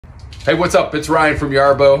Hey, what's up? It's Ryan from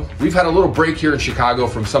Yarbo. We've had a little break here in Chicago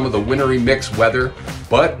from some of the wintry mixed weather,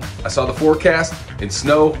 but I saw the forecast and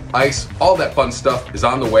snow, ice, all that fun stuff is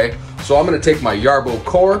on the way. So I'm gonna take my Yarbo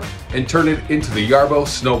Core and turn it into the Yarbo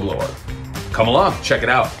snowblower. Come along, check it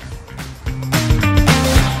out.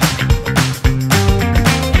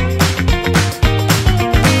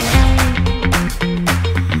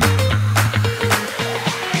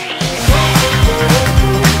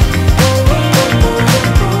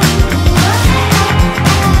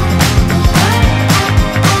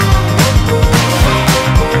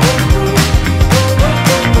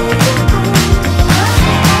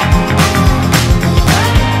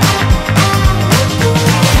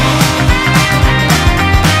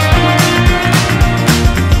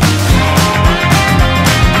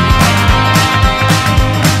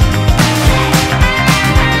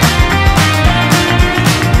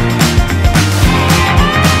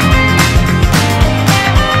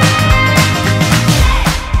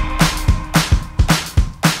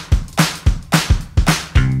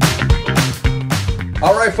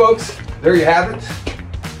 All right, folks, there you have it.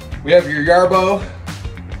 We have your Yarbo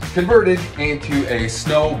converted into a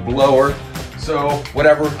snow blower. So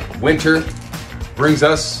whatever winter brings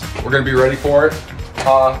us, we're gonna be ready for it.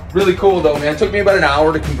 Really cool though, man. It took me about an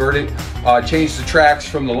hour to convert it. Change the tracks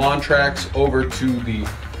from the lawn tracks over to the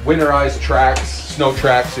winterized tracks, snow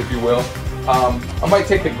tracks, if you will. I might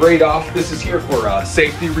take the grate off. This is here for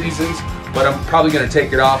safety reasons, but I'm probably gonna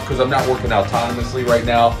take it off because I'm not working autonomously right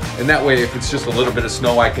now. And that way, if it's just a little bit of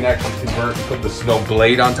snow, I can actually convert and put the snow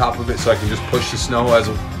blade on top of it so I can just push the snow as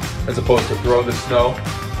opposed to throw the snow.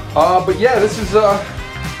 But yeah, this is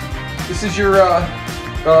your, there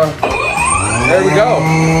we go.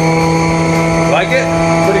 Like it?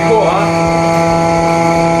 Pretty cool, huh?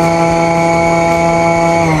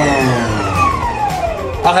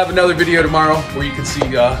 I'll have another video tomorrow where you can see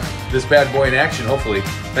this bad boy in action, hopefully.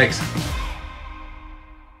 Thanks.